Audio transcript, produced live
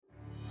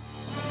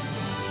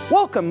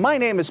Welcome, my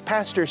name is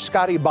Pastor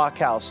Scotty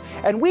Bachhaus,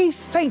 and we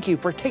thank you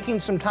for taking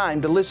some time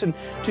to listen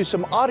to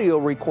some audio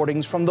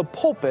recordings from the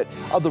pulpit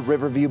of the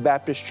Riverview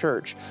Baptist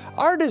Church.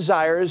 Our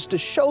desire is to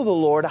show the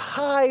Lord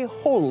high,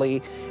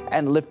 holy,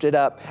 and lifted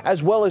up,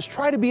 as well as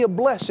try to be a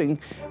blessing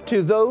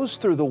to those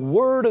through the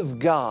Word of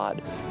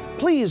God.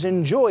 Please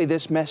enjoy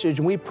this message,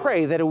 and we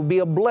pray that it will be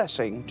a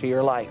blessing to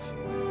your life.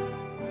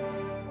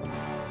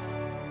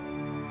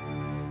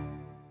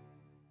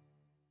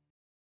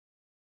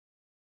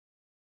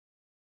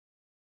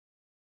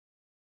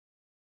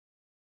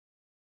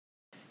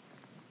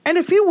 And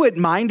if you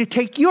wouldn't mind to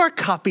take your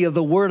copy of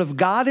the Word of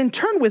God and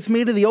turn with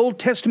me to the Old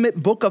Testament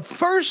book of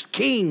 1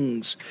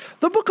 Kings.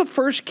 The book of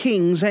 1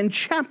 Kings and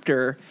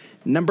chapter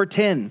number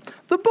 10.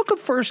 The book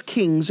of 1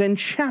 Kings and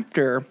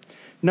chapter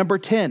number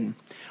 10.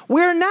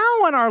 We're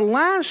now on our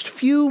last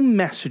few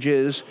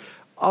messages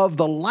of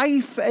the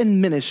life and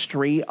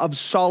ministry of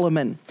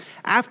Solomon.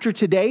 After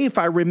today, if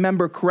I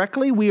remember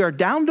correctly, we are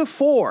down to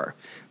 4.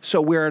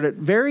 So we're at a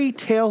very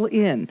tail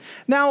end.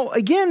 Now,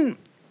 again,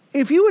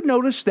 if you would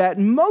notice that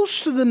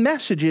most of the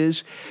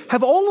messages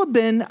have all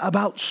been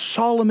about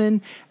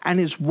Solomon and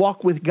his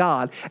walk with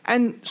God.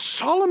 And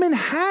Solomon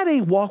had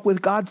a walk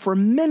with God for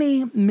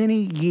many, many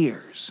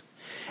years.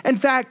 In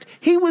fact,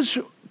 he was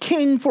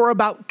king for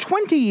about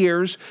 20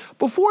 years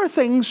before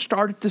things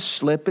started to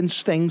slip and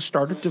things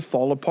started to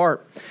fall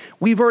apart.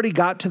 We've already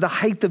got to the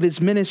height of his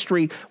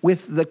ministry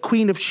with the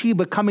Queen of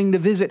Sheba coming to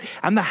visit,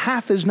 and the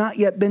half has not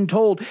yet been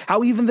told.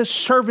 How even the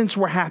servants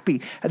were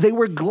happy. They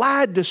were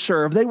glad to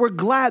serve. They were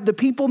glad. The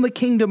people in the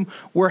kingdom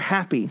were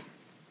happy.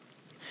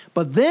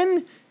 But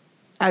then,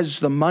 as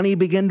the money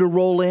began to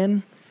roll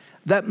in,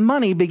 that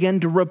money began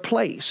to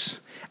replace.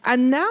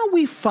 And now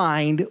we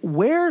find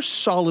where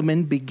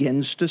Solomon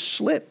begins to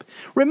slip.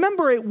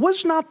 Remember, it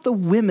was not the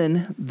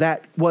women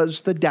that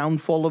was the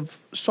downfall of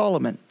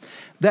Solomon.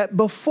 That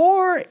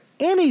before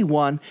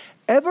anyone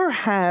ever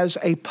has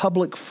a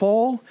public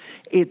fall,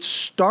 it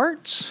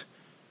starts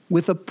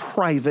with a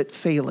private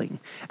failing.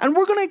 And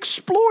we're going to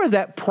explore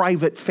that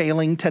private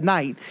failing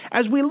tonight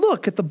as we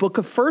look at the book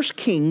of 1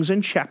 Kings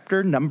in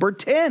chapter number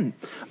 10.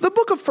 The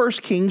book of 1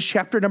 Kings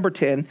chapter number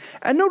 10,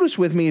 and notice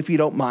with me if you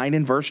don't mind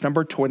in verse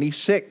number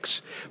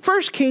 26.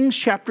 1 Kings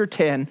chapter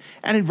 10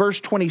 and in verse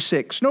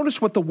 26,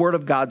 notice what the Word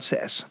of God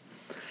says.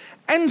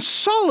 And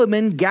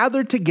Solomon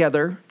gathered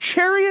together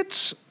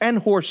chariots and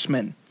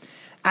horsemen,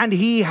 and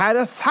he had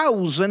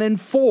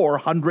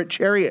 1,400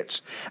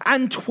 chariots,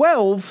 and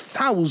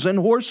 12,000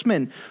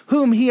 horsemen,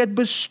 whom he had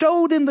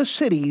bestowed in the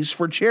cities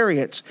for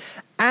chariots,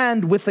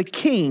 and with the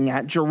king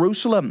at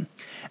Jerusalem.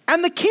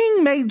 And the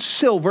king made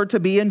silver to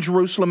be in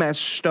Jerusalem as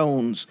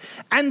stones,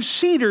 and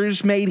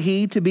cedars made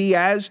he to be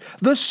as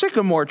the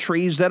sycamore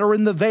trees that are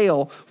in the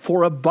vale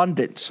for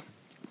abundance.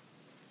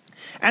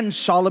 And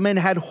Solomon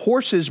had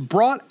horses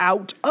brought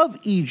out of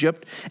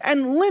Egypt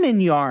and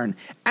linen yarn.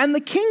 And the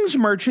king's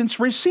merchants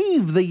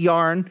received the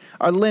yarn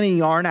or linen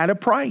yarn at a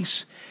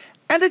price.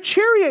 And a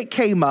chariot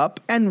came up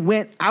and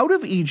went out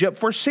of Egypt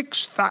for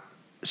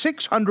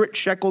 600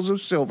 shekels of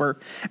silver,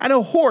 and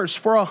a horse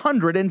for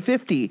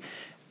 150.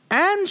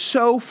 And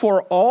so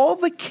for all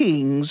the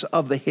kings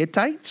of the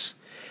Hittites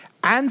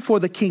and for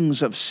the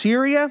kings of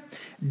Syria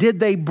did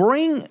they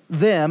bring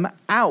them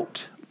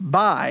out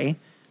by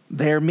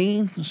their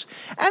means.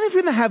 And if you're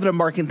in the habit of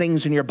marking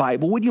things in your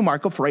Bible, would you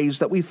mark a phrase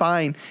that we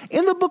find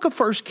in the book of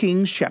 1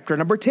 Kings chapter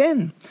number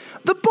 10?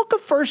 The book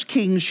of 1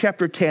 Kings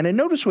chapter 10, and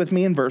notice with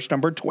me in verse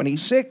number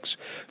 26.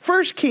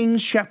 1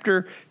 Kings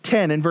chapter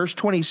 10 and verse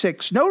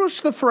 26.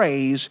 Notice the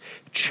phrase,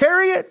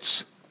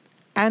 chariots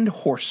and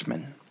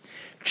horsemen.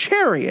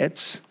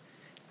 Chariots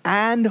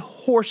and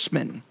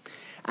horsemen.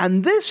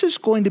 And this is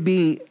going to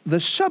be the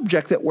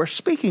subject that we're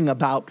speaking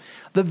about,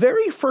 the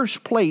very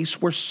first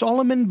place where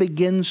Solomon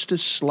begins to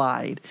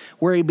slide,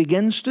 where he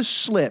begins to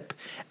slip.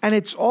 And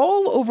it's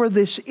all over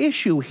this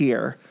issue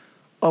here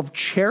of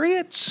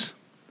chariots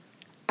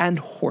and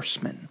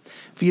horsemen.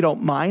 If you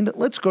don't mind,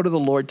 let's go to the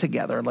Lord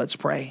together and let's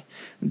pray.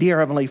 Dear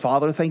Heavenly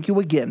Father, thank you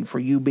again for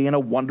you being a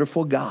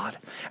wonderful God.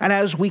 And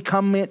as we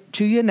come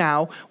to you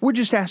now, we're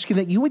just asking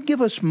that you would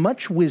give us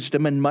much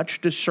wisdom and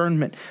much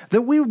discernment,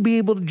 that we would be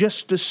able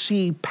to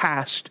see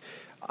past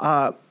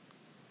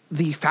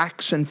the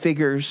facts and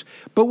figures,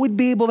 but would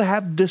be able to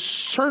have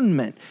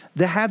discernment,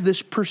 to have this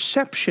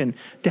perception,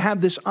 to have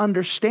this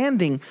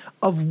understanding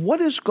of what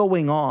is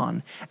going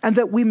on, and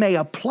that we may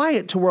apply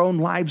it to our own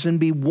lives and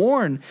be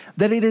warned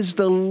that it is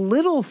the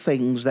little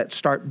things that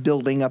start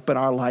building up in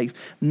our life,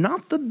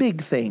 not the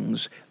big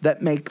things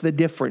that make the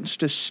difference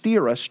to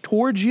steer us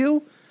towards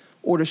you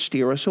or to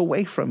steer us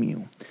away from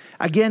you.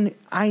 Again,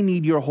 I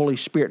need your Holy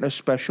Spirit in a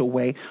special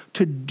way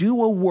to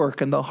do a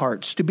work in the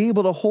hearts, to be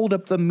able to hold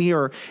up the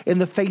mirror in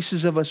the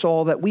faces of us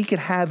all, that we could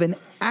have an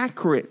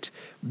accurate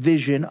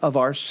vision of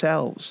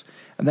ourselves,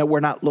 and that we're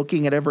not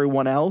looking at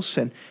everyone else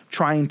and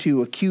trying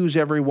to accuse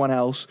everyone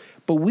else,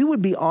 but we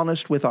would be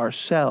honest with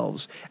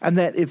ourselves, and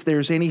that if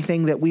there's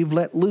anything that we've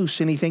let loose,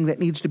 anything that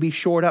needs to be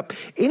shored up,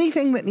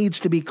 anything that needs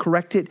to be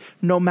corrected,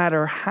 no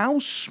matter how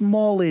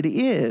small it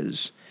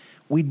is,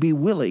 we'd be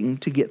willing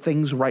to get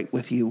things right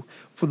with you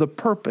for the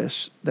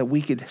purpose that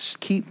we could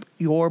keep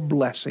your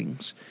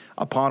blessings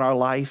upon our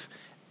life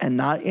and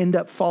not end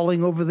up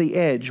falling over the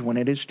edge when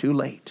it is too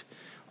late.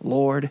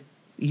 Lord,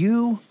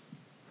 you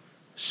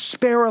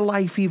spare a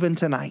life even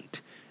tonight.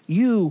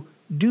 You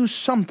do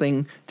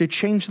something to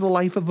change the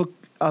life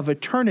of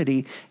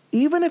eternity,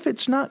 even if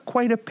it's not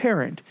quite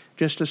apparent.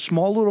 Just a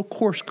small little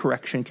course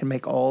correction can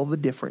make all the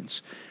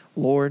difference.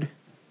 Lord,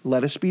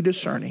 let us be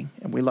discerning,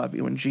 and we love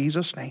you in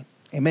Jesus' name.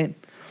 Amen.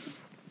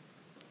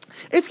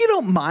 If you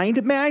don't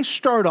mind, may I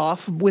start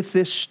off with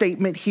this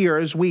statement here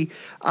as we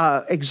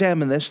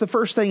examine this. The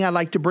first thing I'd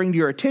like to bring to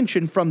your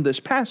attention from this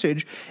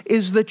passage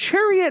is the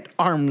chariot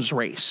arms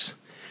race.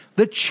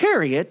 The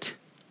chariot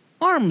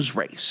arms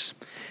race.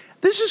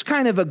 This is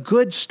kind of a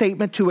good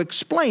statement to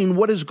explain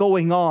what is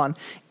going on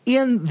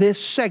in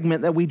this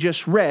segment that we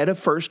just read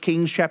of 1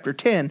 Kings chapter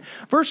 10,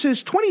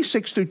 verses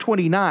 26 through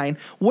 29.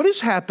 What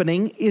is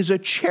happening is a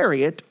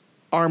chariot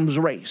arms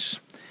race.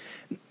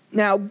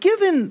 Now,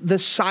 given the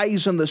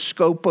size and the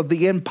scope of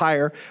the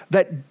empire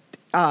that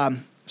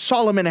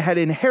Solomon had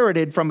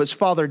inherited from his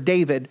father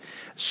David,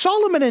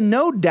 Solomon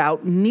no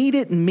doubt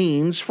needed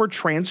means for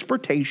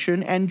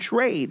transportation and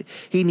trade.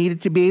 He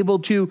needed to be able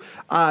to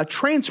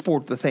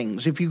transport the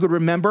things. If you could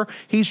remember,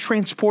 he's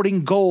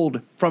transporting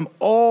gold from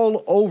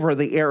all over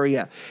the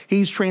area.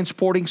 He's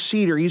transporting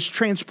cedar. He's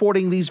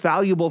transporting these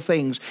valuable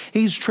things.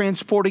 He's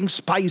transporting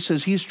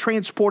spices. He's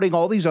transporting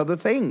all these other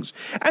things.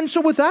 And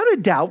so without a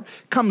doubt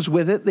comes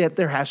with it that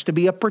there has to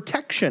be a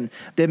protection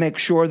to make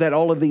sure that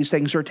all of these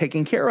things are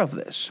taken care of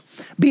this.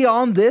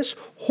 Beyond this,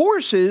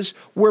 horses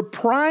were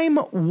prime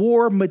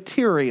war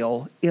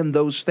material in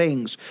those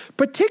things,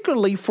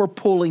 particularly for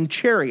pulling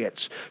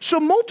chariots. So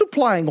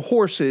multiplying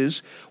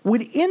horses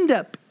would end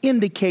up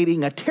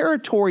indicating a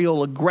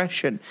territorial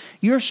aggression.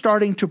 You're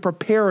starting to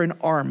prepare an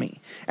army.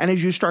 And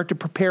as you start to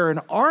prepare an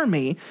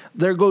army,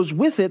 there goes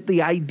with it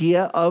the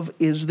idea of,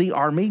 is the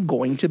army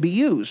going to be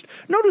used?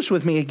 Notice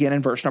with me again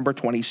in verse number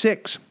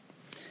 26.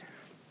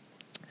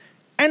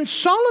 And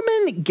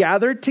Solomon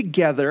gathered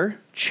together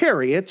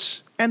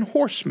chariots and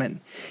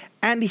horsemen,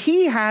 and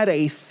he had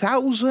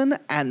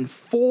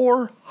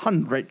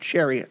 1,400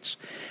 chariots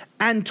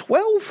and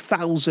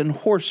 12,000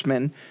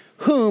 horsemen,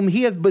 whom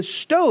he had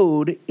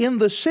bestowed in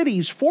the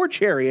cities for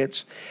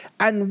chariots,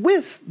 and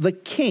with the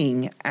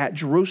king at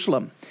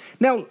Jerusalem.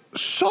 Now,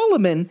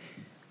 Solomon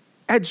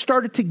had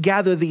started to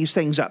gather these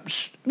things up.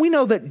 We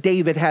know that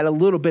David had a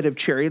little bit of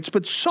chariots,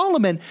 but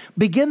Solomon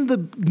began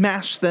to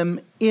mass them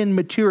in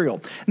material.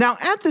 Now,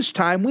 at this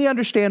time, we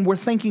understand we're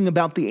thinking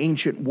about the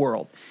ancient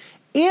world.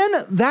 In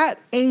that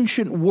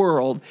ancient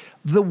world,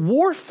 the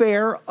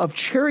warfare of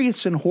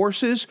chariots and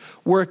horses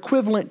were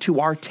equivalent to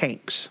our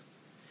tanks.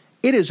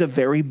 It is a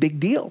very big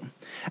deal.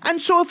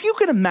 And so if you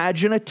can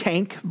imagine a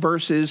tank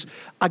versus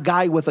a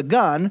guy with a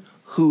gun,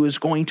 who is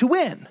going to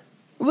win?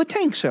 Well, the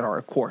tanks are,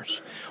 of course.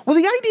 Well,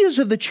 the ideas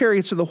of the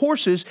chariots and the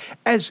horses,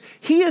 as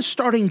he is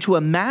starting to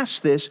amass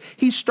this,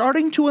 he's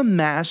starting to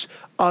amass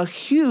a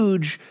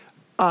huge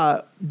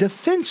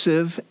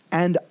defensive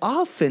and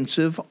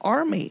offensive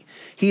army.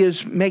 He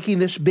is making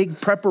this big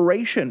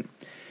preparation.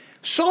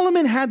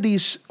 Solomon had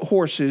these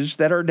horses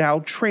that are now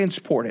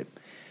transported.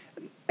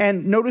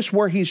 And notice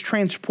where he's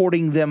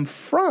transporting them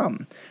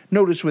from.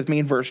 Notice with me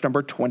in verse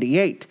number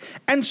 28.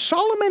 And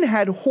Solomon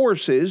had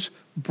horses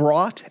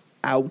brought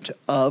out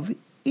of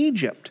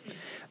Egypt.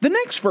 The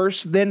next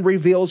verse then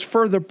reveals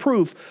further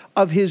proof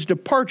of his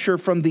departure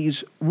from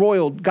these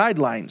royal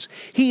guidelines.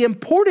 He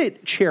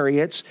imported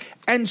chariots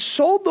and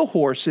sold the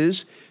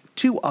horses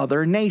to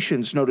other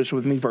nations. Notice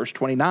with me verse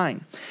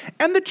 29.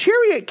 And the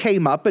chariot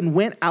came up and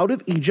went out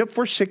of Egypt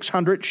for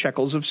 600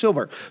 shekels of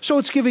silver. So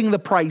it's giving the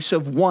price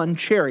of one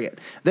chariot.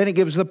 Then it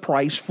gives the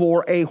price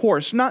for a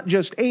horse. Not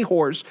just a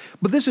horse,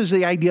 but this is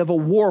the idea of a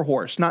war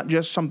horse. Not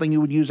just something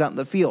you would use out in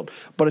the field,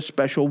 but a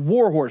special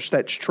war horse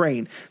that's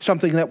trained.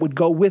 Something that would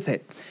go with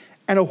it.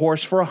 And a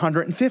horse for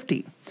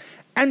 150.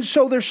 And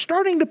so they're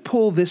starting to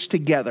pull this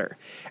together.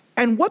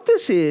 And what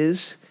this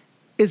is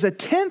a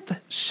 10th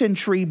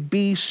century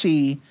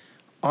BC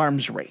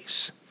arms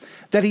race.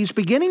 That he's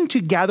beginning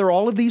to gather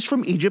all of these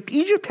from Egypt.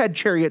 Egypt had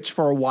chariots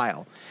for a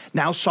while.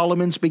 Now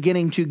Solomon's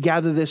beginning to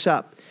gather this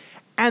up.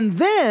 And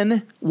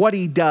then what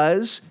he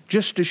does,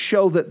 just to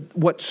show that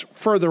what's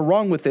further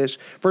wrong with this,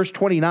 verse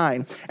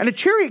 29, and a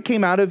chariot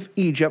came out of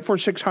Egypt for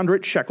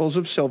 600 shekels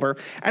of silver,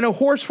 and a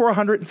horse for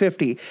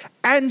 150.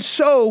 And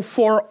so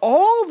for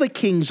all the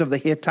kings of the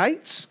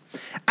Hittites,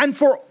 and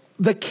for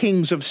the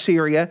kings of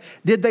Syria,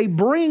 did they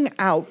bring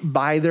out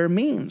by their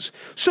means.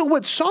 So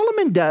what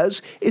Solomon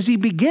does is he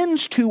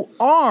begins to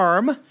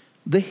arm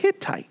the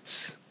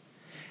Hittites.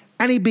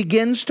 And he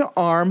begins to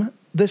arm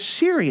the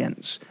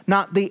Syrians,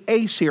 not the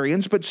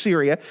Assyrians, but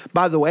Syria,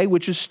 by the way,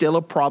 which is still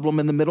a problem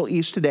in the Middle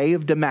East today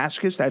of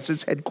Damascus. That's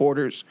its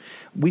headquarters.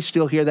 We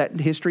still hear that in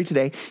history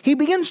today. He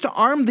begins to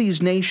arm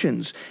these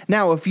nations.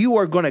 Now, if you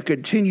are going to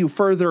continue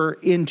further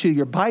into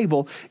your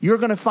Bible, you're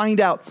going to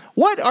find out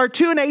what are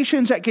two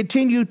nations that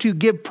continue to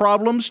give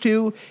problems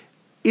to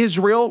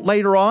Israel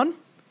later on?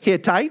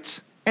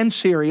 Hittites and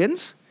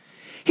Syrians.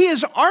 He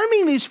is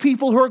arming these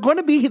people who are going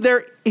to be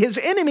his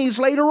enemies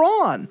later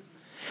on.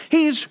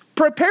 He's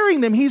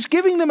preparing them. He's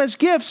giving them as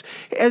gifts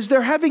as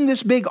they're having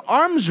this big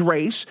arms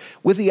race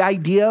with the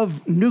idea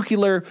of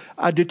nuclear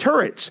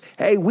deterrence.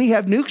 Hey, we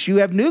have nukes, you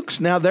have nukes.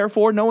 Now,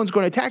 therefore, no one's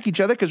going to attack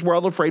each other because we're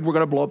all afraid we're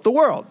going to blow up the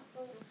world.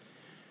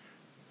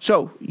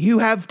 So you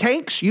have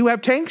tanks, you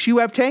have tanks, you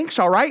have tanks.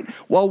 All right.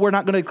 Well, we're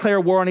not going to declare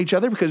war on each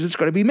other because it's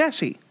going to be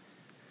messy.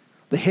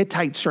 The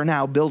Hittites are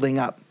now building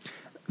up.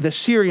 The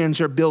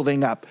Syrians are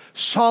building up.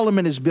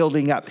 Solomon is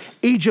building up.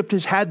 Egypt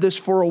has had this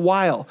for a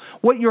while.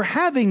 What you're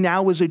having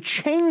now is a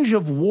change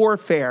of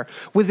warfare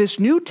with this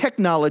new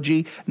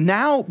technology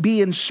now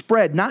being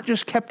spread, not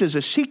just kept as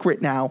a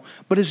secret now,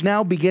 but is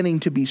now beginning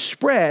to be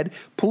spread,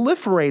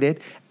 proliferated,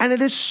 and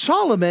it is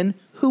Solomon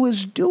who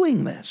is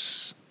doing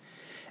this.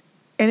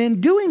 And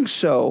in doing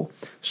so,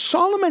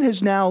 Solomon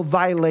has now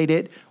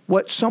violated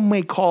what some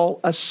may call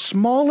a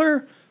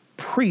smaller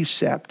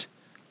precept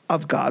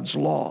of God's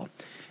law.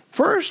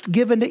 First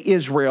given to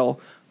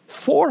Israel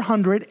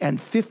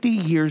 450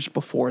 years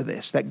before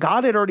this, that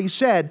God had already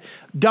said,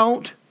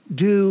 don't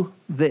do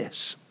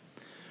this.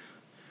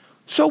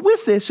 So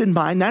with this in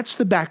mind, that's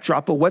the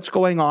backdrop of what's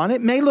going on.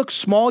 It may look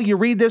small. You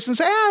read this and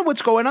say,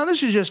 what's going on?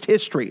 This is just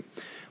history.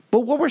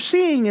 But what we're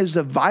seeing is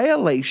the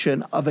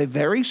violation of a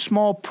very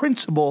small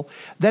principle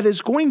that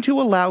is going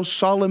to allow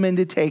Solomon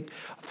to take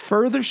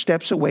further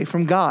steps away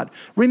from God.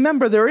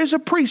 Remember, there is a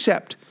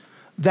precept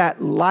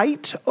that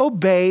light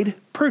obeyed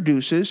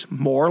produces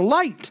more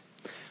light.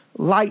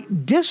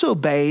 Light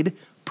disobeyed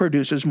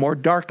produces more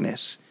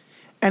darkness.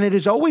 And it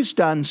is always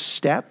done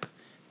step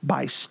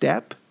by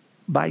step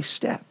by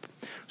step.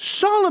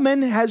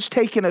 Solomon has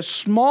taken a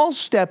small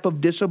step of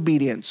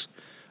disobedience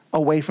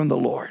away from the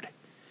Lord.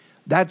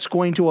 That's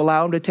going to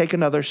allow him to take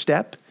another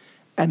step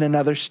and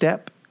another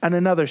step and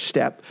another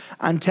step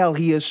until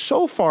he is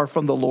so far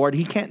from the Lord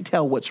he can't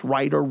tell what's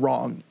right or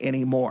wrong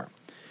anymore.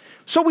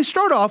 So we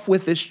start off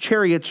with this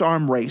chariot's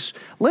arm race.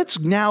 Let's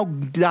now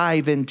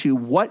dive into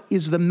what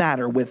is the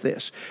matter with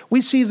this.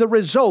 We see the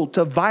result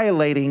of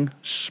violating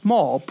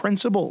small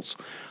principles.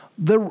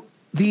 The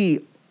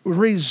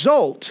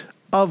result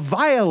of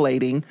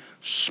violating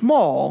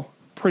small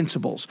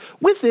principles.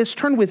 With this,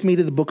 turn with me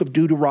to the book of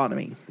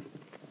Deuteronomy.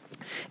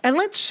 And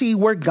let's see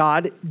where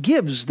God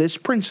gives this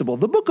principle.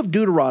 The book of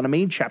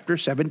Deuteronomy, chapter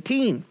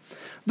 17.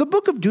 The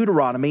book of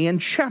Deuteronomy in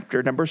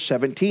chapter number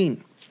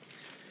 17.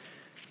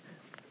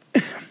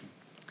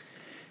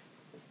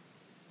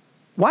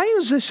 Why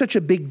is this such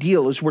a big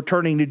deal as we're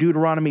turning to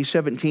Deuteronomy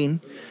 17?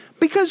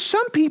 Because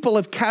some people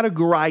have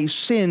categorized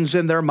sins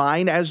in their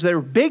mind as there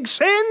are big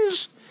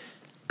sins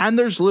and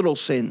there's little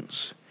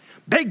sins.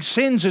 Big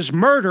sins is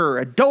murder,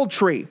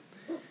 adultery.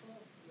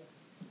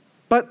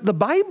 But the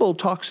Bible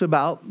talks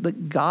about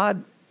that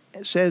God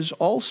says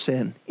all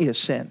sin is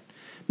sin.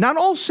 Not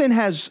all sin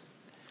has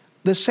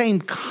the same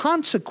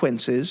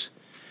consequences,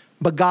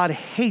 but God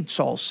hates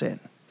all sin.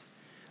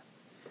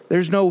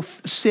 There's no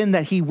sin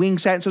that he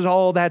winks at and says,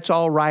 oh, that's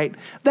all right.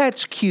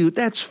 That's cute.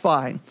 That's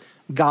fine.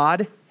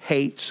 God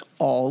hates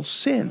all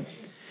sin.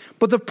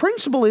 But the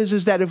principle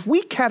is that if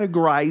we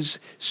categorize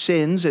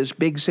sins as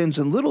big sins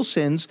and little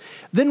sins,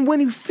 then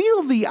when you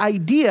feel the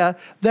idea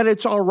that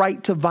it's all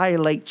right to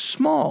violate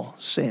small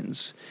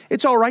sins,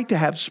 it's all right to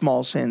have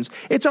small sins,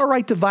 it's all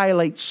right to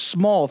violate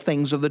small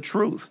things of the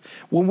truth,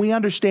 when we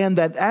understand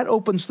that that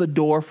opens the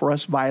door for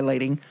us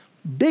violating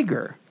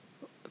bigger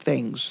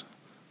things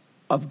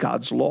of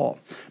God's law.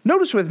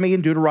 Notice with me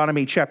in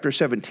Deuteronomy chapter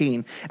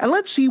 17, and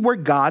let's see where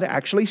God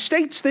actually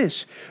states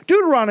this.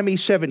 Deuteronomy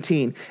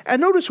 17,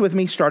 and notice with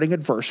me starting at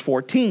verse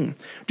 14.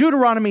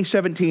 Deuteronomy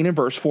 17 and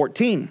verse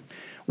 14.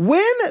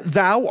 When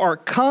thou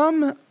art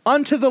come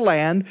unto the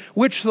land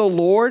which the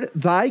Lord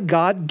thy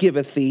God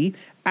giveth thee,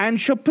 and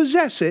shall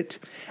possess it,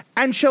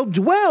 and shall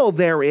dwell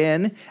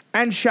therein,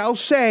 and shall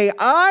say,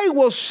 I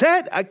will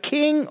set a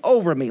king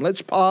over me.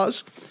 Let's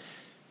pause.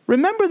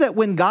 Remember that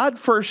when God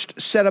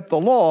first set up the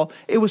law,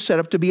 it was set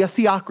up to be a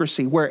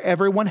theocracy where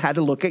everyone had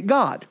to look at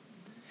God.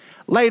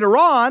 Later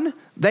on,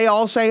 they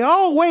all say,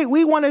 oh, wait,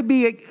 we want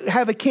to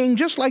have a king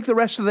just like the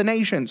rest of the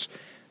nations.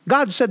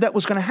 God said that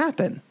was going to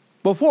happen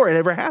before it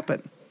ever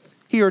happened.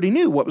 He already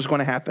knew what was going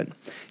to happen.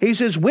 He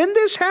says, when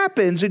this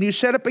happens and you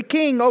set up a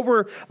king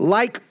over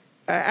like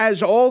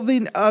as all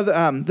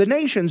the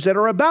nations that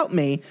are about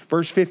me,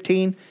 verse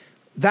 15,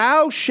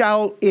 thou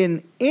shalt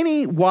in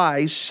any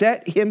wise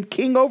set him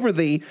king over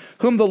thee,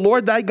 whom the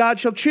Lord thy God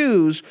shall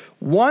choose.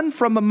 One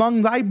from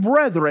among thy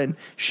brethren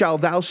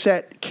shalt thou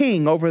set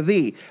king over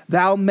thee.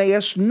 Thou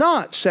mayest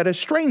not set a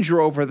stranger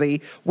over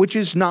thee, which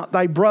is not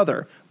thy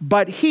brother.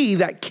 But he,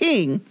 that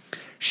king,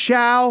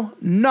 shall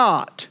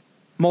not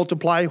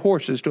multiply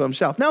horses to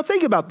himself. Now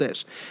think about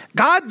this.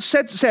 God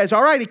says,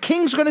 all right, a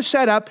king's going to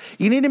set up.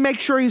 You need to make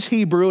sure he's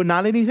Hebrew and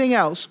not anything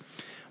else.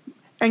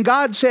 And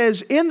God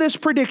says, in this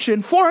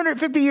prediction,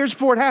 450 years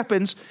before it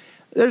happens,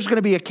 there's going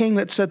to be a king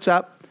that sets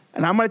up,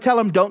 and I'm going to tell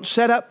him, don't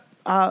set up,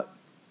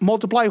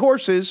 multiply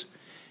horses.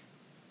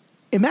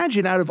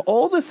 Imagine out of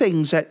all the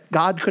things that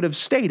God could have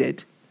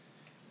stated,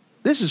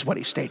 this is what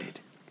he stated.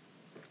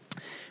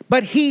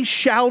 But he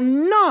shall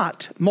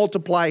not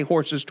multiply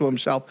horses to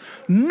himself,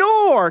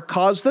 nor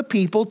cause the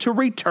people to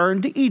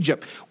return to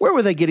Egypt. Where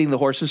were they getting the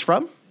horses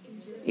from?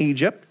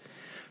 Egypt.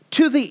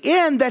 To the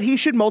end that he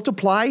should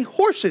multiply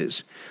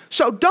horses.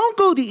 So don't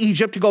go to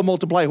Egypt to go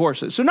multiply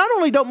horses. So not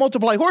only don't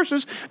multiply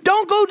horses,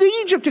 don't go to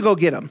Egypt to go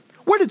get them.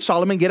 Where did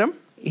Solomon get them?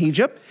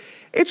 Egypt.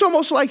 It's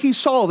almost like he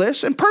saw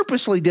this and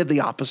purposely did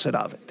the opposite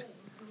of it.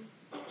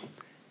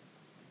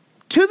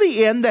 To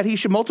the end that he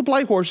should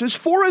multiply horses,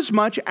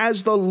 forasmuch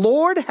as the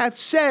Lord hath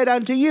said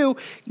unto you,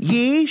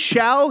 ye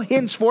shall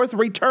henceforth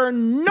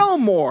return no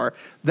more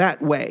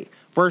that way.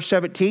 Verse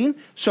 17,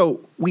 so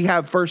we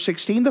have verse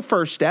 16, the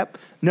first step.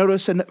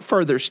 Notice a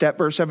further step,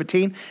 verse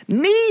 17.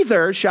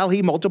 Neither shall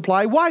he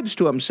multiply wives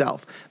to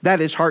himself, that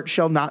his heart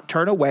shall not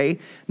turn away.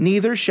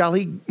 Neither shall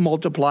he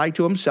multiply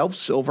to himself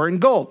silver and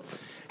gold.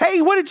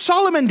 Hey, what did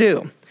Solomon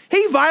do?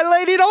 He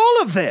violated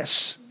all of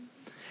this.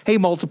 He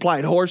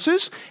multiplied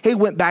horses. He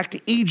went back to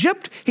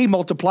Egypt. He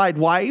multiplied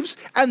wives.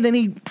 And then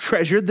he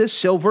treasured this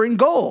silver and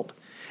gold.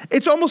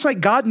 It's almost like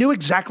God knew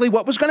exactly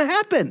what was going to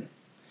happen.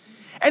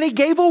 And he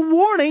gave a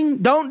warning,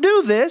 don't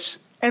do this.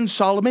 And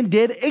Solomon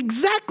did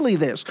exactly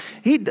this.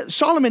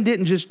 Solomon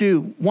didn't just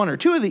do one or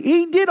two of these.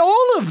 He did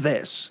all of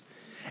this.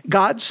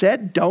 God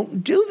said,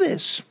 don't do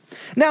this.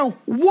 Now,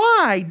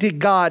 why did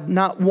God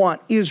not want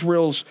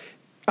Israel's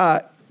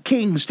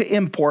kings to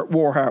import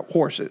war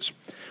horses?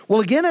 Well,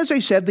 again, as I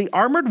said, the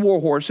armored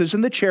war horses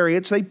and the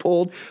chariots they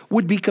pulled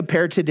would be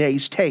compared to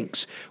today's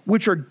tanks,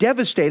 which are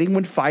devastating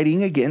when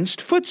fighting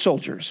against foot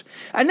soldiers.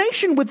 A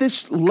nation with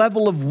this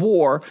level of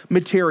war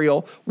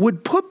material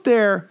would put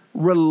their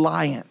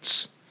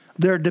reliance,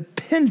 their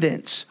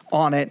dependence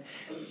on it,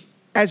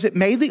 as it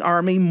made the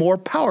army more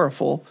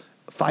powerful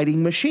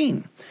fighting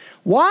machine.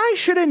 Why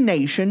should a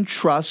nation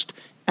trust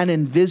an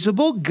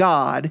invisible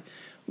God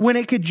when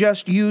it could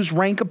just use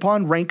rank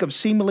upon rank of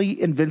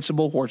seemingly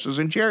invincible horses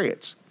and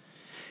chariots?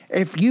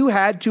 If you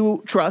had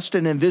to trust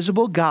an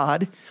invisible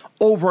God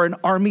over an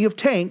army of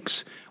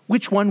tanks,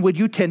 which one would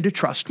you tend to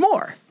trust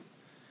more?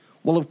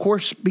 Well, of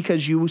course,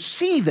 because you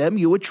see them,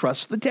 you would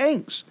trust the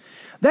tanks.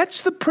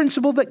 That's the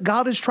principle that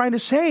God is trying to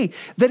say,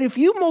 that if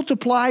you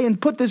multiply and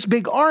put this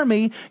big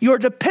army, your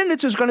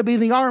dependence is going to be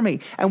the army.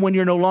 And when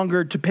you're no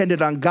longer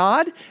dependent on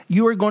God,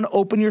 you are going to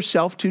open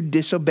yourself to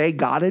disobey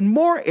God in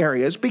more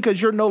areas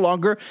because you're no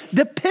longer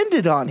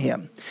dependent on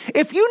him.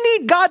 If you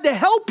need God to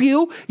help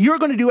you, you're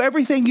going to do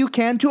everything you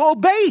can to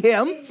obey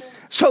him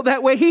so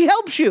that way he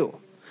helps you.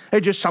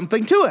 There's just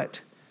something to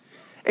it.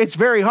 It's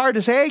very hard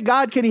to say, hey,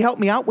 God, can you help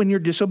me out when you're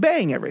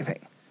disobeying everything?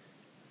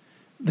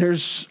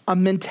 There's a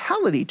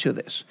mentality to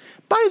this.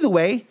 By the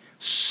way,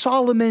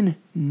 Solomon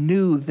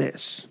knew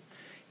this.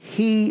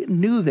 He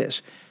knew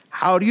this.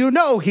 How do you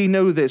know he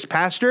knew this,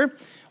 Pastor?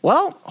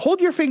 Well, hold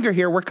your finger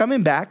here. We're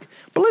coming back.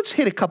 But let's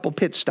hit a couple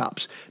pit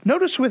stops.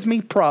 Notice with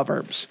me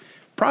Proverbs.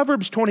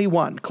 Proverbs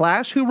 21.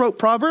 Class, who wrote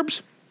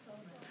Proverbs?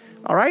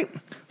 All right.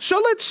 So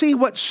let's see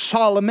what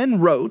Solomon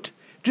wrote,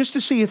 just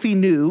to see if he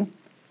knew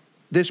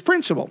this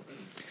principle.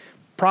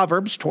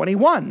 Proverbs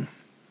 21.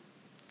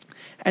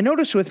 And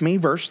notice with me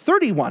verse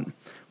 31.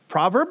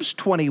 Proverbs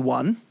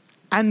 21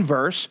 and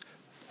verse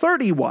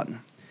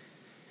 31.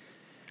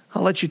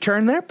 I'll let you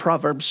turn there.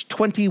 Proverbs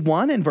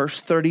 21 and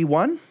verse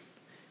 31.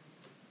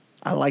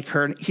 I like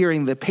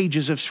hearing the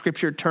pages of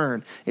Scripture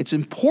turn. It's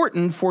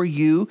important for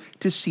you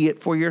to see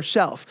it for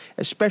yourself,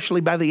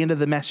 especially by the end of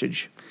the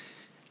message.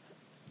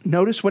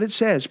 Notice what it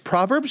says.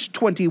 Proverbs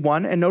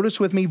 21, and notice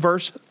with me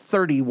verse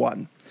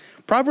 31.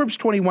 Proverbs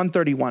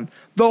 21:31.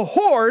 The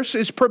horse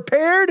is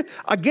prepared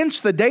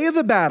against the day of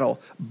the battle,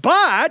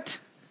 but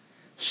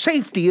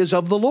safety is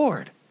of the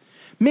Lord.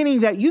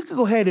 Meaning that you can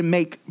go ahead and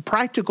make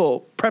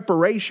practical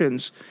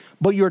preparations,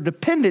 but your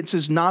dependence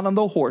is not on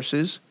the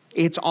horses,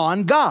 it's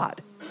on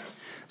God.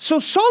 So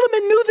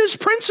Solomon knew this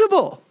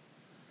principle.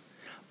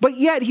 But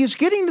yet he's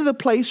getting to the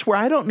place where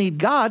I don't need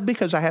God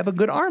because I have a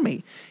good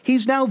army.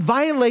 He's now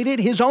violated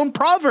his own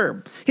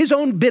proverb, his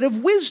own bit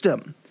of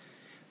wisdom.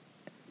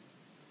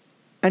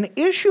 An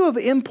issue of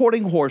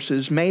importing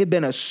horses may have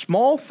been a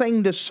small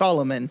thing to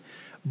Solomon,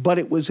 but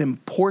it was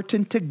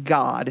important to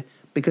God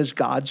because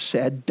God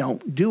said,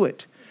 don't do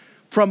it.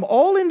 From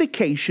all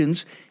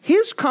indications,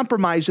 his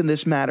compromise in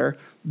this matter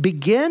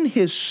began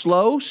his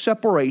slow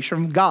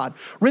separation from God.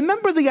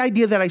 Remember the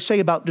idea that I say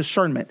about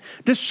discernment.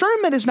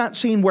 Discernment is not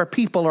seeing where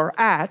people are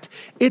at,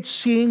 it's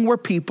seeing where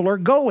people are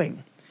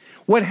going.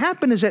 What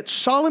happened is that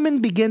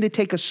Solomon began to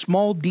take a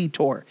small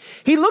detour.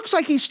 He looks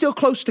like he's still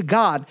close to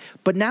God,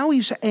 but now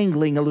he's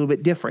angling a little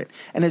bit different.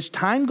 And as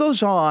time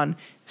goes on,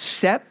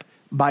 step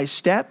by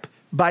step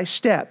by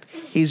step,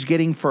 he's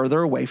getting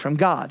further away from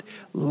God.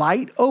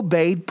 Light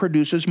obeyed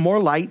produces more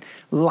light.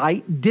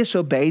 Light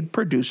disobeyed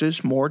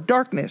produces more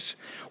darkness.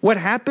 What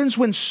happens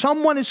when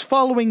someone is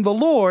following the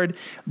Lord,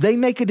 they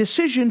make a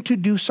decision to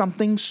do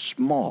something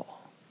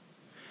small.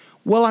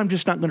 Well, I'm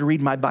just not going to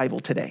read my Bible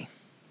today.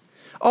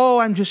 Oh,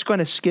 I'm just going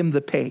to skim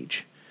the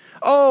page.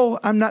 Oh,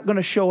 I'm not going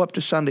to show up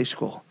to Sunday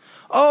school.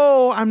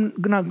 Oh, I'm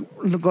going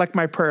to neglect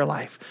my prayer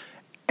life.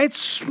 It's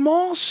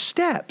small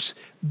steps,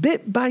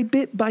 bit by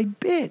bit by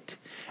bit.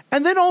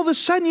 And then all of a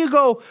sudden you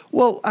go,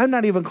 well, I'm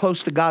not even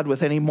close to God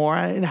with anymore.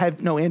 I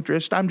have no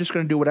interest. I'm just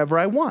going to do whatever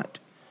I want.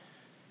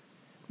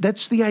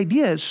 That's the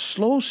idea, is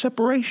slow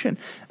separation.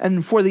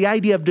 And for the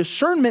idea of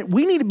discernment,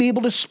 we need to be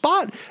able to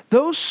spot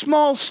those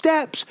small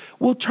steps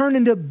will turn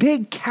into a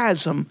big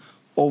chasm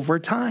over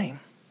time.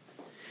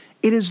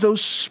 It is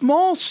those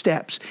small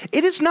steps.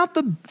 It is not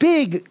the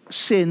big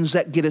sins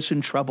that get us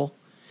in trouble.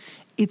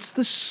 It's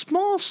the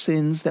small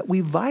sins that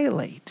we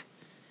violate.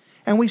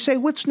 And we say,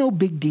 what's no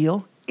big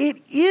deal? It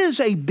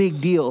is a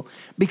big deal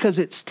because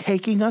it's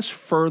taking us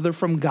further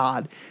from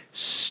God,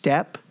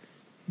 step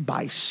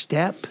by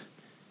step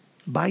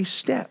by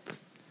step.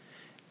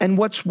 And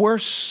what's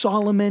worse,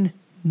 Solomon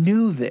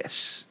knew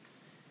this,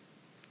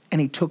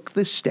 and he took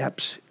the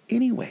steps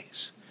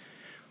anyways.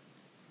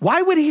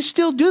 Why would he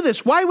still do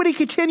this? Why would he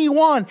continue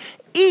on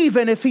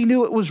even if he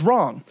knew it was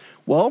wrong?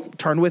 Well,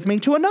 turn with me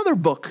to another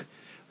book,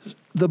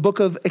 the book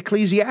of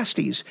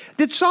Ecclesiastes.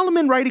 Did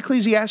Solomon write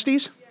Ecclesiastes?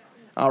 Yeah.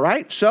 All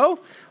right, so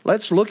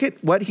let's look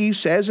at what he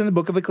says in the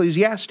book of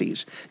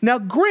Ecclesiastes. Now,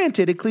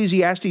 granted,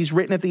 Ecclesiastes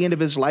written at the end of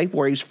his life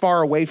where he's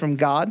far away from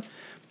God,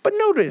 but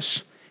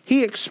notice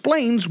he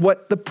explains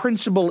what the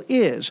principle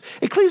is.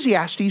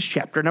 Ecclesiastes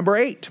chapter number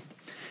 8.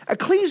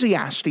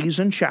 Ecclesiastes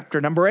in chapter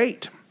number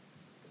 8.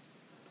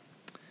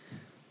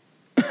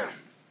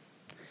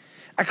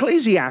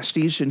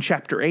 Ecclesiastes in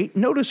chapter 8,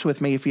 notice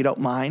with me if you don't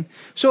mind.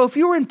 So if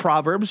you were in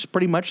Proverbs,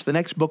 pretty much the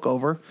next book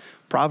over,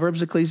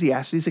 Proverbs,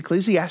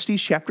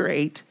 Ecclesiastes chapter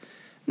 8,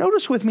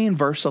 notice with me in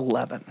verse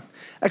 11.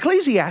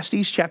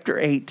 Ecclesiastes chapter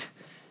 8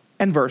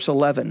 and verse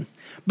 11.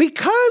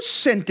 Because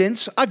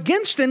sentence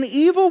against an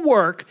evil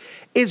work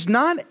is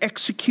not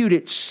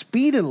executed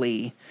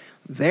speedily,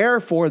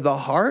 therefore the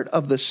heart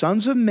of the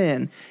sons of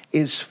men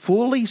is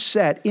fully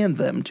set in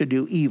them to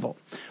do evil.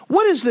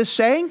 What is this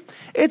saying?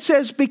 It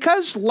says,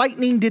 because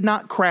lightning did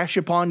not crash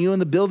upon you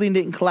and the building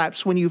didn't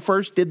collapse when you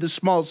first did the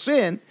small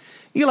sin,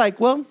 you're like,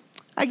 well,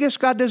 I guess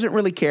God doesn't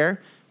really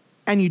care.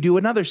 And you do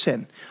another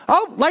sin.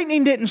 Oh,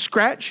 lightning didn't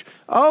scratch.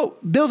 Oh,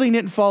 building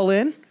didn't fall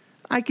in.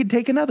 I could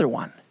take another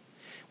one.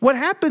 What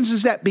happens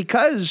is that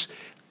because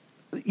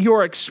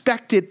your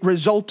expected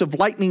result of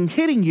lightning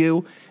hitting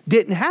you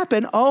didn't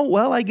happen, oh,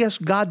 well, I guess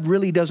God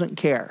really doesn't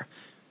care.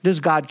 Does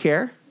God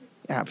care?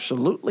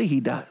 Absolutely, he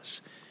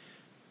does.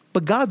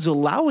 But God's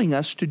allowing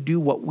us to do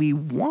what we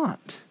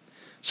want.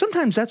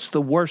 Sometimes that's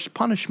the worst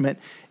punishment,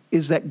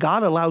 is that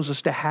God allows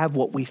us to have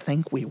what we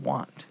think we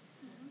want.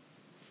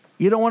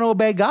 You don't want to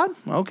obey God?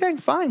 Okay,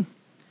 fine.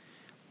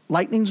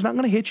 Lightning's not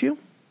going to hit you.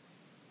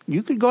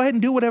 You could go ahead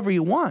and do whatever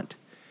you want,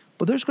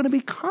 but there's going to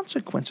be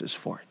consequences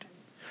for it.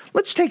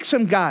 Let's take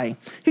some guy.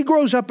 He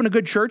grows up in a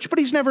good church, but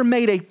he's never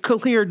made a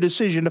clear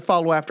decision to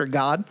follow after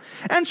God.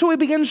 And so he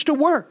begins to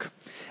work.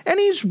 And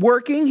he's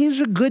working.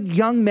 He's a good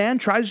young man,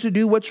 tries to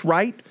do what's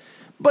right.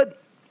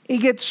 But he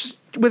gets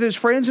with his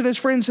friends, and his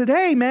friends said,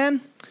 hey,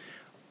 man,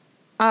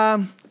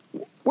 we're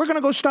going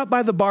to go stop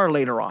by the bar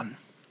later on.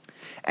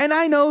 And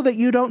I know that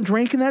you don't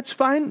drink, and that's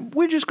fine.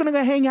 We're just going to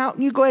go hang out,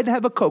 and you go ahead and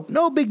have a Coke.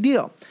 No big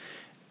deal.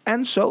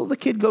 And so the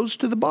kid goes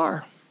to the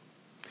bar.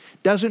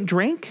 Doesn't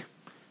drink,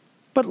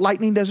 but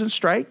lightning doesn't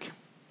strike.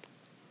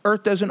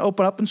 Earth doesn't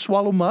open up and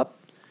swallow him up.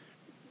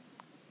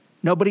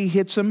 Nobody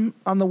hits him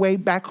on the way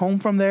back home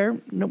from there.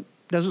 No,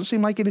 doesn't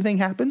seem like anything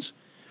happens.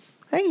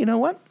 Hey, you know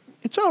what?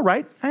 It's all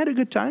right. I had a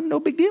good time. No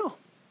big deal.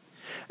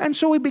 And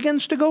so he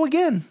begins to go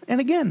again and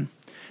again.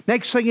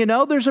 Next thing you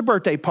know, there's a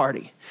birthday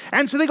party.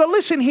 And so they go,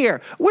 listen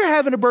here, we're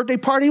having a birthday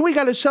party and we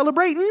got to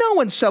celebrate. No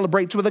one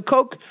celebrates with a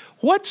Coke.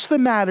 What's the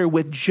matter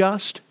with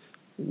just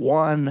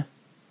one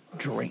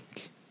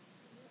drink?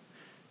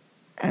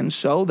 And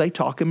so they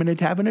talk him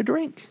into having a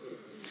drink.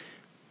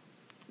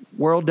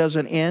 World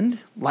doesn't end.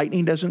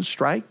 Lightning doesn't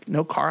strike.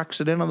 No car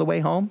accident on the way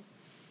home.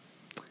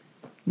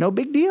 No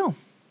big deal.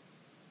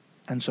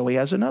 And so he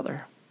has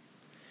another.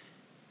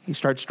 He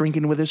starts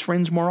drinking with his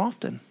friends more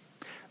often.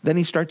 Then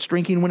he starts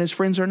drinking when his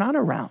friends are not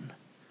around.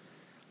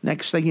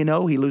 Next thing you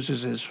know, he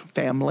loses his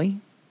family,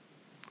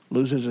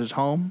 loses his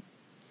home.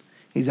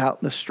 He's out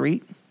in the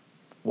street.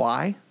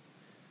 Why?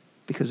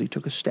 Because he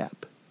took a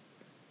step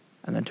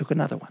and then took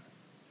another one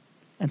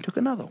and took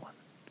another one.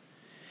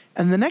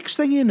 And the next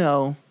thing you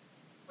know,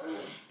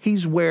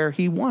 he's where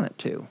he wanted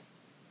to,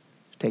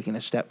 taking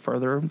a step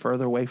further and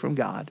further away from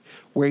God,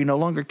 where he no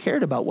longer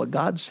cared about what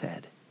God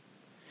said,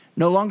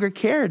 no longer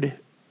cared.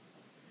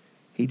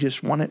 He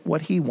just wanted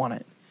what he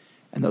wanted.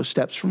 And those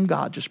steps from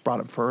God just brought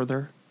him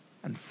further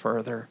and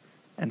further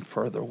and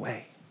further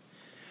away.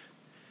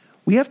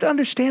 We have to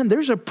understand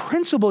there's a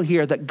principle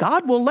here that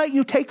God will let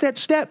you take that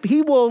step.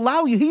 He will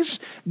allow you.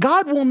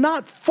 God will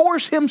not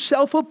force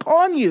himself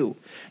upon you.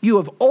 You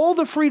have all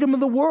the freedom of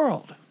the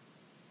world.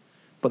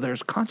 But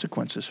there's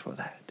consequences for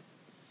that.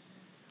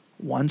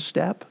 One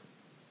step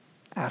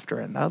after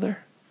another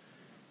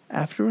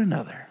after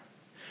another.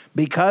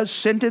 Because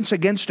sentence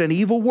against an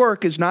evil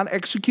work is not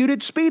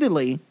executed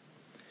speedily,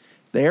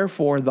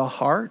 therefore the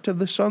heart of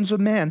the sons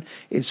of men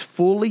is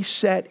fully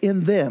set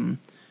in them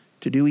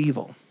to do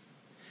evil.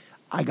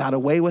 I got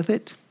away with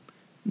it.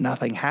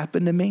 Nothing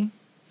happened to me.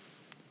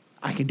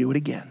 I can do it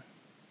again.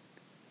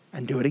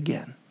 And do it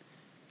again.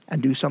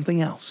 And do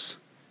something else.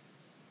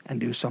 And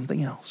do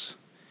something else.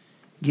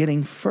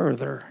 Getting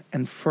further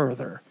and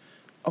further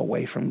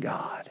away from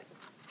God.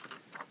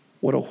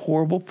 What a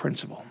horrible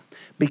principle.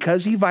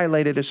 Because he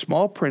violated a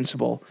small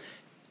principle,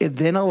 it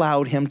then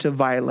allowed him to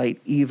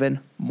violate even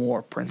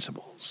more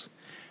principles.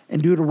 In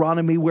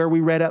Deuteronomy, where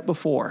we read up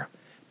before,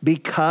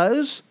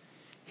 because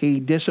he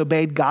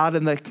disobeyed God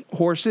in the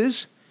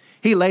horses,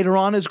 he later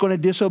on is going to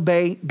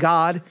disobey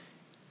God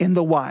in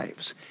the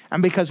wives.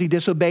 And because he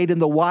disobeyed in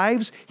the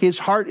wives, his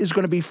heart is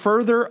going to be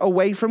further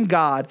away from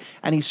God,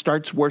 and he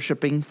starts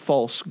worshiping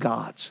false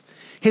gods.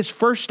 His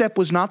first step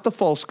was not the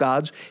false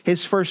gods.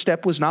 His first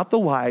step was not the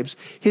wives.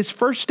 His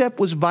first step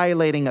was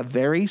violating a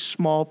very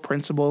small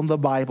principle in the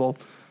Bible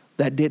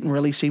that didn't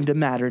really seem to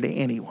matter to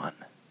anyone.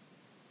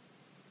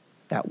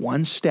 That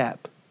one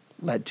step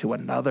led to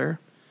another,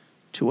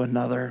 to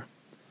another,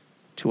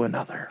 to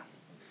another.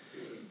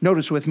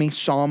 Notice with me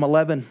Psalm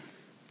 11.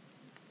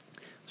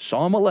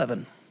 Psalm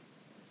 111.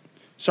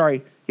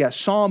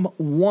 Psalm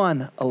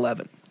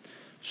 111.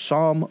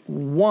 Psalm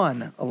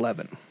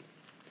 111.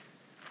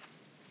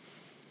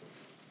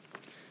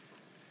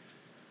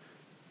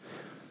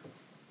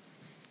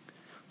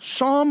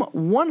 Psalm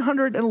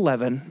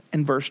 111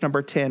 and verse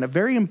number 10, a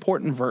very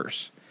important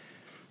verse.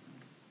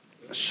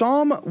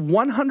 Psalm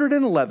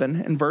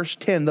 111 and verse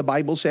 10, the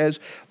Bible says,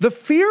 "The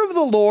fear of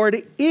the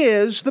Lord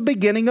is the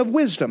beginning of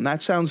wisdom."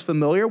 That sounds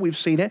familiar. We've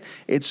seen it.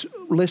 It's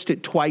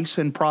listed twice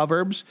in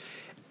Proverbs.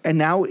 And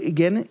now,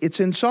 again, it's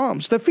in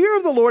Psalms. "The fear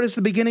of the Lord is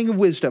the beginning of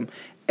wisdom.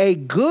 A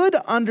good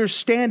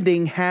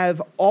understanding have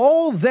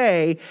all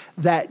they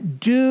that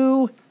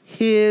do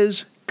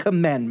his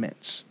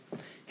commandments.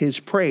 His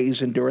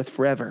praise endureth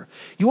forever."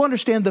 You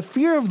understand, the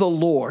fear of the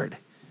Lord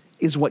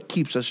is what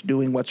keeps us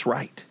doing what's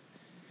right.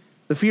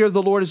 The fear of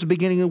the Lord is the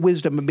beginning of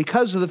wisdom. And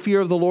because of the fear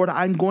of the Lord,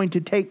 I'm going to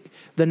take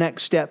the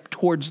next step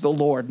towards the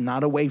Lord,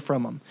 not away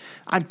from him.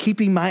 I'm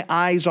keeping my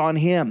eyes on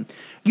him.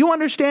 You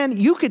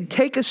understand, you could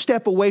take a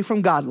step away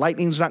from God.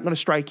 Lightning's not going to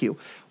strike you.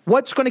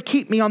 What's going to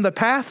keep me on the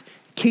path?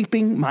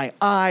 Keeping my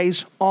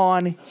eyes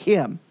on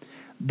him.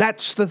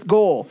 That's the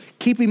goal,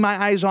 keeping my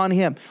eyes on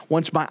him.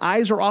 Once my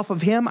eyes are off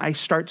of him, I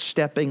start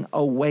stepping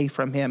away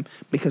from him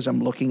because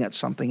I'm looking at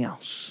something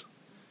else.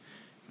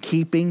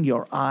 Keeping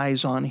your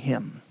eyes on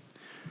him.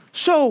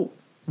 So,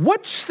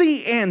 what's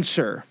the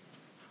answer?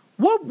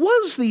 What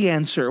was the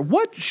answer?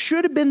 What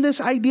should have been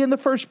this idea in the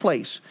first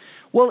place?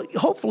 Well,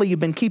 hopefully you've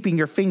been keeping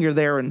your finger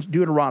there in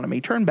Deuteronomy.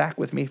 Turn back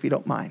with me if you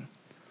don't mind.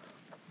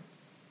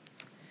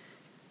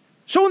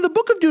 So in the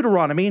book of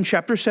Deuteronomy, in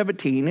chapter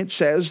 17, it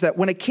says that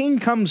when a king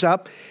comes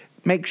up,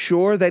 make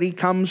sure that he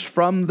comes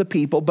from the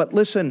people. But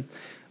listen,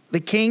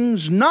 the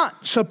king's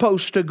not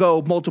supposed to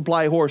go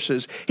multiply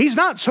horses. He's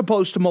not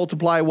supposed to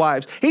multiply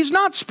wives. He's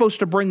not supposed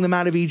to bring them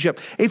out of Egypt.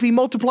 If he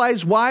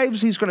multiplies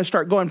wives, he's going to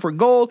start going for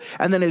gold,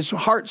 and then his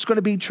heart's going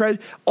to be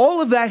treasured.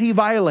 All of that he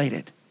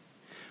violated.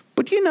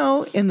 But you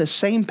know, in the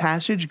same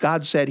passage,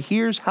 God said,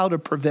 here's how to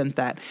prevent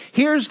that.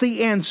 Here's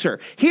the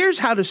answer. Here's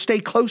how to stay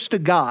close to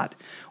God.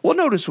 Well,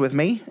 notice with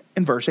me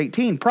in verse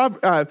 18.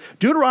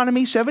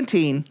 Deuteronomy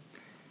 17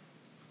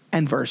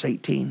 and verse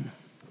 18.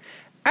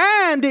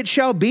 "And it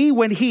shall be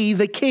when he,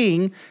 the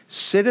king,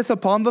 sitteth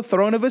upon the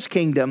throne of his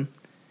kingdom,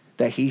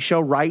 that he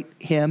shall write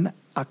him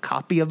a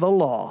copy of the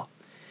law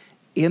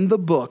in the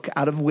book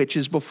out of which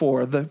is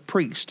before the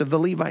priest of the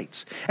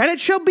Levites. And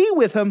it shall be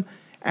with him,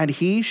 and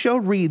he shall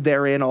read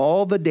therein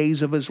all the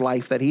days of his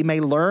life, that he may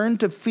learn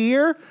to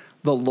fear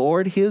the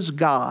Lord his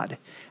God,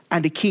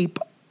 and to keep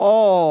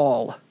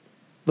all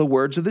the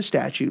words of the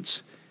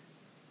statutes,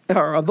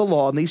 or of the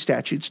law and these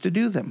statutes, to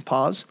do them."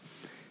 Pause.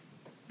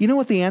 You know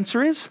what the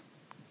answer is?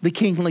 The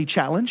kingly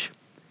challenge.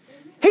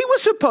 He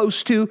was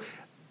supposed to,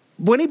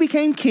 when he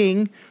became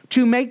king,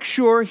 to make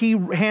sure he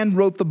hand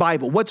wrote the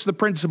Bible. What's the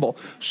principle?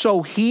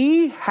 So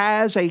he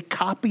has a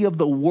copy of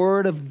the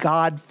Word of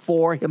God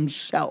for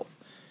himself.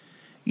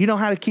 You know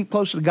how to keep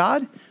close to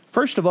God?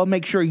 First of all,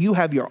 make sure you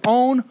have your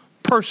own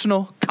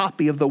personal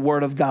copy of the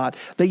Word of God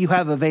that you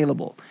have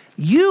available.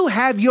 You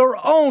have your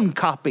own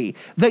copy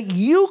that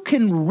you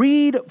can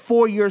read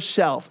for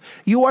yourself.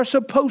 You are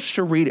supposed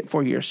to read it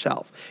for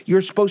yourself.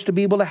 You're supposed to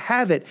be able to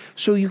have it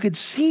so you could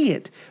see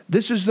it.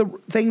 This is the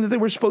thing that they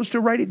were supposed to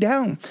write it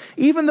down.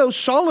 Even though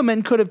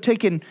Solomon could have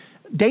taken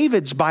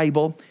David's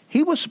Bible,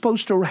 he was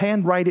supposed to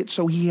handwrite it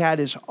so he had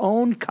his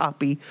own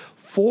copy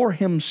for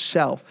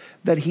himself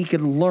that he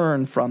could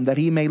learn from, that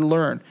he may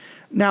learn.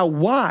 Now,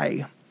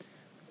 why?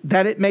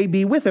 That it may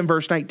be with him,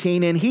 verse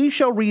 19, "And he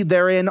shall read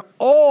therein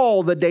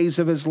all the days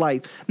of his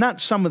life."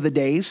 Not some of the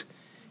days.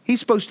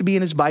 He's supposed to be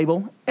in his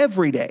Bible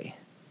every day.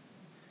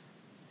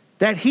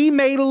 "That he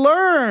may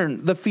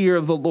learn the fear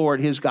of the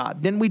Lord his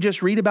God." Didn't we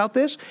just read about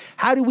this?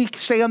 How do we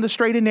stay on the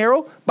straight and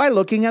narrow? By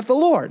looking at the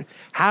Lord.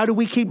 How do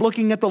we keep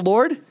looking at the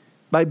Lord?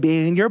 by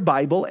being in your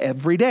Bible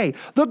every day.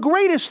 The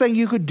greatest thing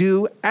you could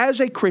do as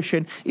a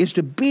Christian is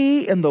to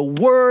be in the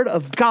Word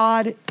of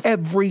God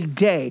every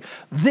day.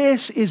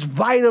 This is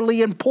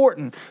vitally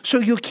important, so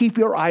you'll keep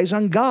your eyes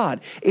on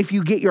God. If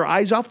you get your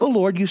eyes off the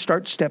Lord, you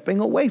start stepping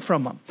away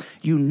from Him.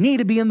 You need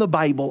to be in the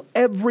Bible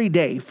every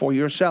day for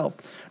yourself.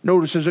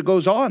 Notice as it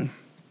goes on,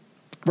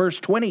 verse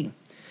 20,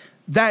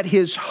 that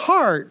his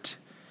heart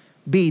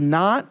be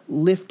not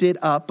lifted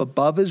up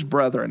above his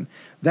brethren,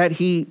 that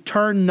he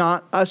turn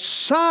not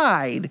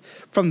aside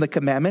from the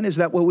commandment. Is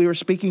that what we were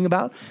speaking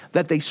about?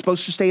 That they're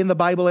supposed to stay in the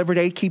Bible every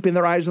day, keeping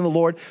their eyes on the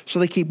Lord, so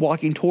they keep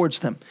walking towards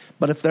them.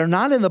 But if they're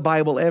not in the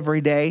Bible every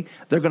day,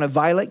 they're going to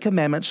violate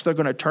commandments, they're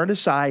going to turn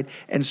aside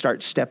and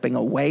start stepping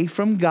away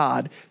from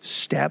God,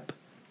 step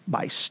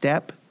by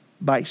step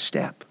by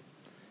step.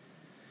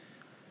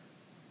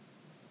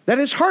 That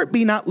his heart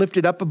be not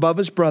lifted up above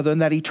his brethren,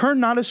 that he turn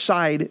not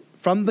aside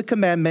from the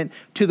commandment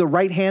to the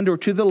right hand or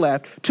to the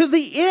left, to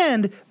the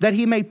end that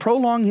he may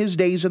prolong his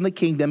days in the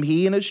kingdom,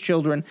 he and his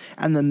children,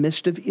 and the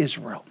midst of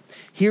Israel.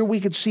 Here we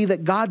could see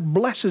that God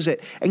blesses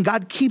it, and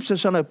God keeps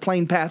us on a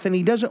plain path, and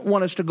He doesn't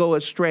want us to go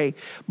astray.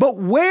 But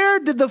where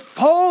did the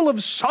fall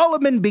of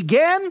Solomon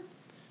begin?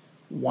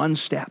 One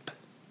step.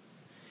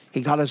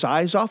 He got his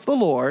eyes off the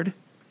Lord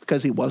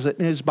because he wasn't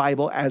in his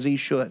Bible as he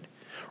should.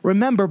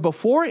 Remember,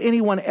 before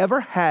anyone ever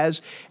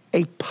has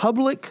a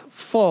public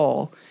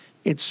fall,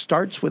 it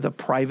starts with a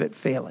private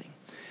failing.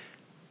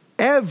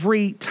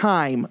 Every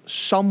time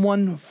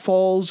someone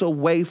falls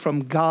away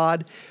from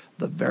God,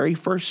 the very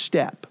first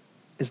step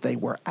is they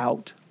were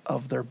out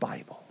of their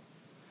Bible.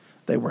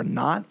 They were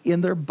not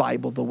in their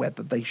Bible the way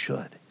that they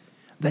should.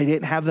 They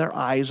didn't have their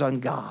eyes on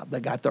God. They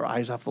got their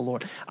eyes off the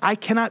Lord. I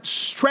cannot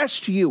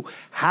stress to you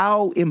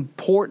how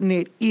important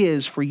it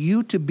is for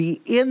you to be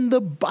in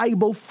the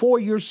Bible for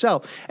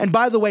yourself. And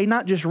by the way,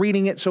 not just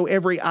reading it so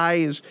every eye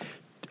is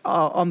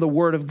on the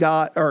Word of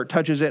God or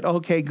touches it.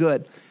 Okay,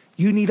 good.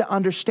 You need to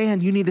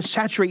understand. You need to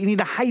saturate. You need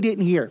to hide it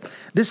in here.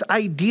 This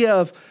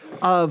idea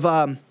of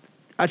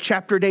a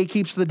chapter a day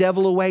keeps the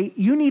devil away.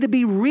 You need to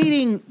be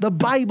reading the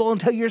Bible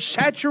until you're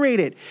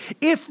saturated.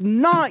 If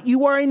not,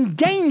 you are in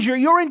danger.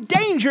 You're in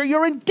danger.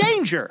 You're in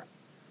danger.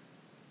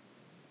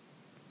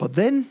 But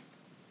then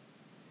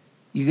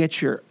you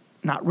get your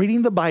not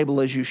reading the Bible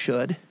as you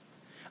should.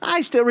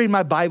 I still read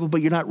my Bible,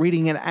 but you're not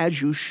reading it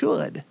as you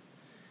should.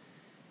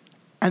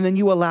 And then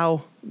you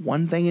allow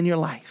one thing in your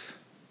life.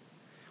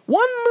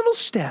 One little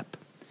step.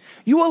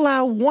 You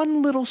allow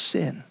one little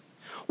sin.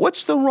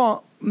 What's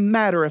the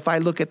matter if I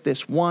look at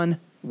this one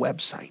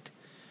website?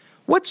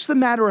 What's the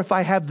matter if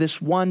I have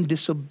this one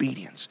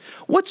disobedience?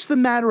 What's the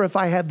matter if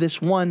I have this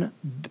one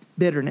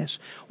bitterness?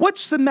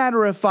 What's the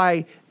matter if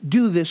I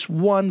do this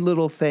one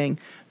little thing?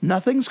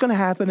 Nothing's going to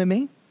happen to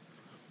me.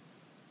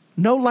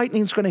 No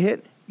lightning's going to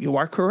hit. You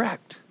are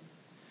correct.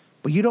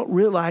 But you don't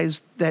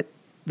realize that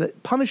the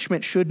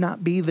punishment should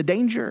not be the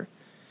danger.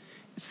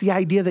 It's the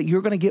idea that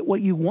you're going to get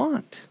what you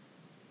want.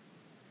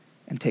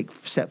 And take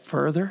a step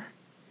further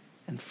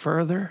and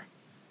further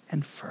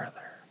and further.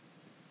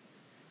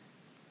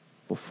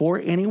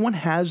 Before anyone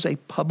has a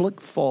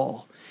public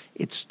fall,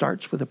 it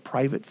starts with a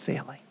private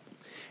failing.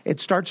 It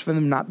starts from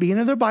them not being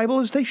in their Bible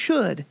as they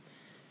should.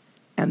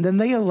 And then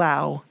they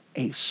allow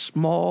a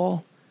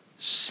small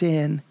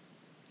sin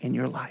in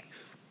your life.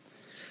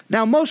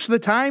 Now, most of the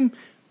time,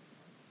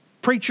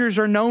 preachers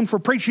are known for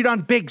preaching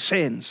on big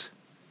sins.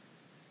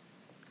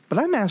 But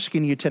I'm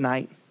asking you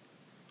tonight,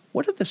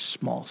 what are the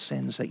small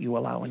sins that you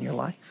allow in your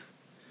life?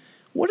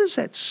 What is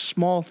that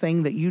small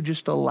thing that you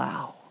just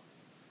allow?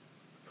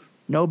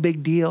 No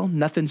big deal.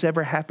 Nothing's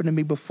ever happened to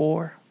me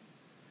before.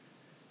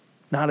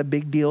 Not a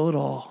big deal at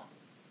all.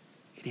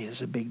 It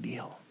is a big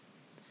deal.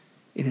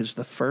 It is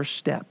the first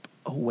step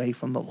away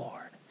from the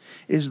Lord.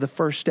 It is the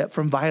first step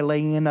from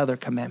violating another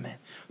commandment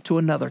to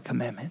another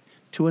commandment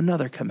to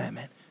another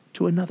commandment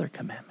to another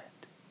commandment.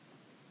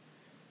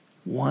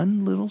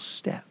 One little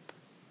step.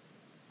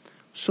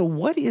 So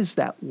what is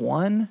that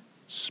one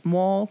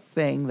small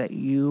thing that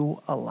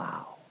you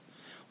allow?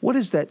 What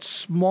is that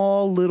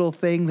small little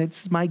thing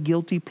that's my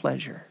guilty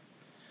pleasure?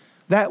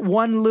 That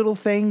one little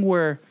thing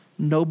where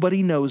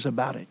nobody knows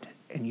about it,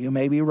 and you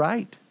may be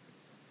right.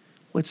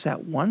 What's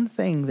that one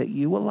thing that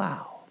you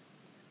allow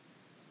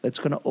that's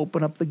going to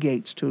open up the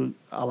gates to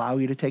allow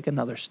you to take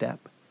another step,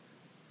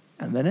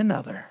 and then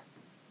another,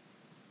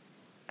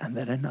 and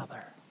then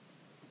another?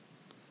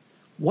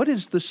 What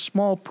is the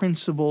small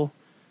principle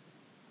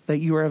that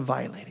you are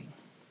violating?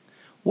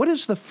 What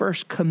is the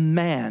first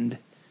command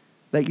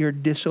that you're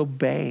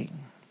disobeying?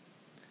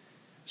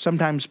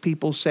 Sometimes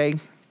people say,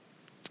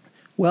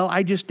 well,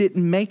 I just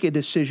didn't make a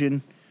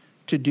decision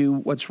to do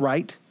what's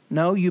right.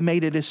 No, you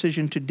made a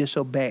decision to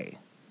disobey.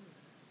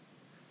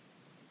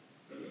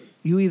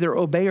 You either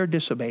obey or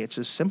disobey. It's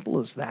as simple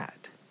as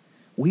that.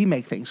 We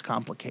make things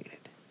complicated.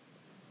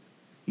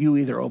 You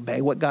either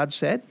obey what God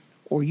said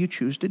or you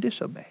choose to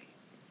disobey.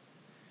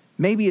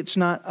 Maybe it's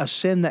not a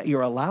sin that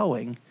you're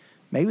allowing.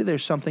 Maybe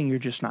there's something you're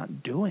just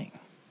not doing.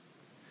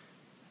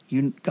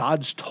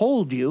 God's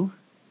told you,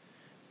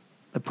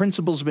 the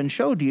principle's been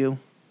showed to you,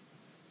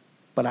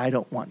 but I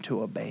don't want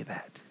to obey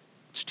that.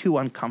 It's too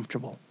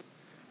uncomfortable.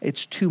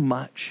 It's too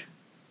much.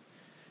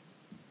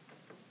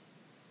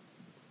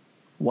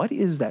 What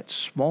is that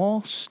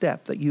small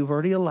step that you've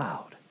already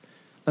allowed?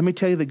 Let me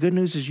tell you, the good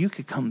news is you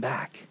could come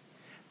back.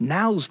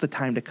 Now's the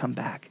time to come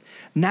back.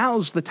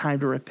 Now's the time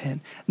to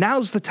repent.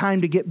 Now's the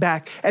time to get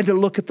back and to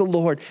look at the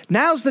Lord.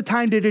 Now's the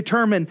time to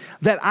determine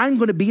that I'm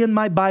going to be in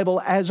my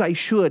Bible as I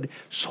should,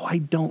 so I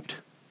don't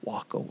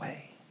walk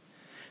away.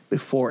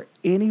 Before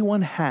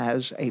anyone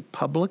has a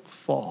public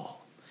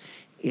fall,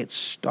 it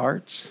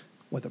starts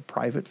with a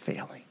private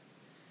failing.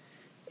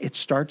 It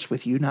starts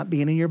with you not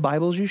being in your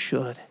Bible as you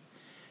should,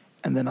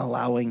 and then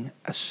allowing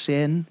a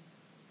sin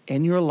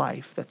in your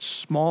life that's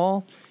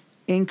small,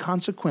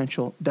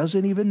 inconsequential,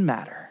 doesn't even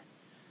matter,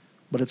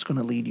 but it's going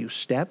to lead you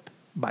step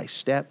by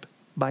step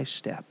by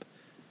step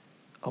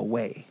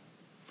away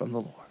from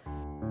the Lord.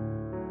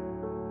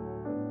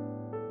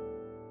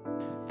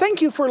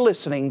 Thank you for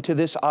listening to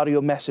this audio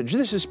message.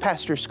 This is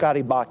Pastor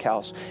Scotty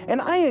Bachhaus, and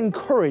I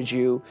encourage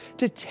you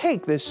to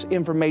take this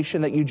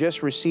information that you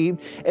just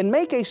received and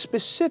make a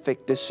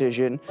specific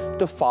decision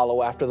to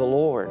follow after the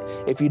Lord.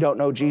 If you don't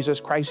know Jesus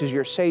Christ as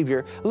your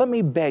Savior, let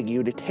me beg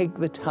you to take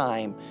the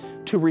time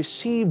to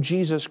receive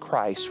Jesus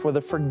Christ for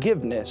the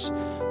forgiveness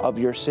of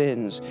your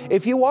sins.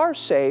 If you are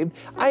saved,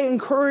 I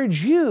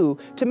encourage you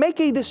to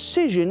make a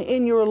decision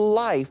in your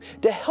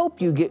life to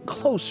help you get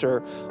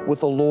closer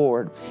with the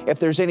Lord. If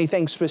there's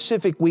anything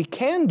specific we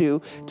can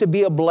do to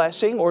be a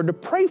blessing or to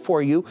pray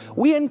for you,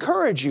 we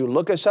encourage you.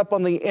 Look us up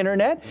on the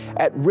internet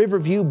at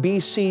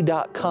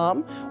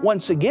riverviewbc.com.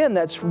 Once again,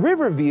 that's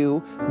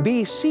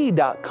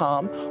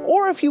riverviewbc.com.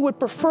 Or if you would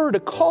prefer to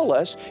call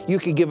us, you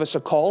can give us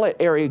a call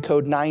at area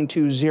code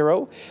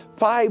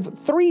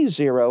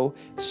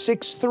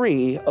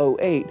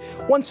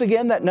 920-530-6308. Once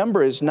again, that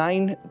number is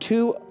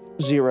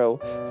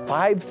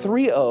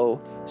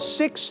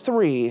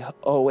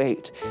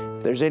 920-530-6308.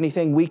 If there's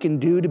anything we can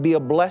do to be a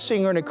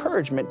blessing or an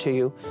encouragement to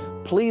you,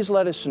 please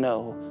let us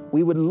know.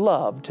 We would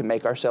love to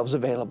make ourselves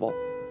available.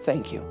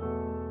 Thank you.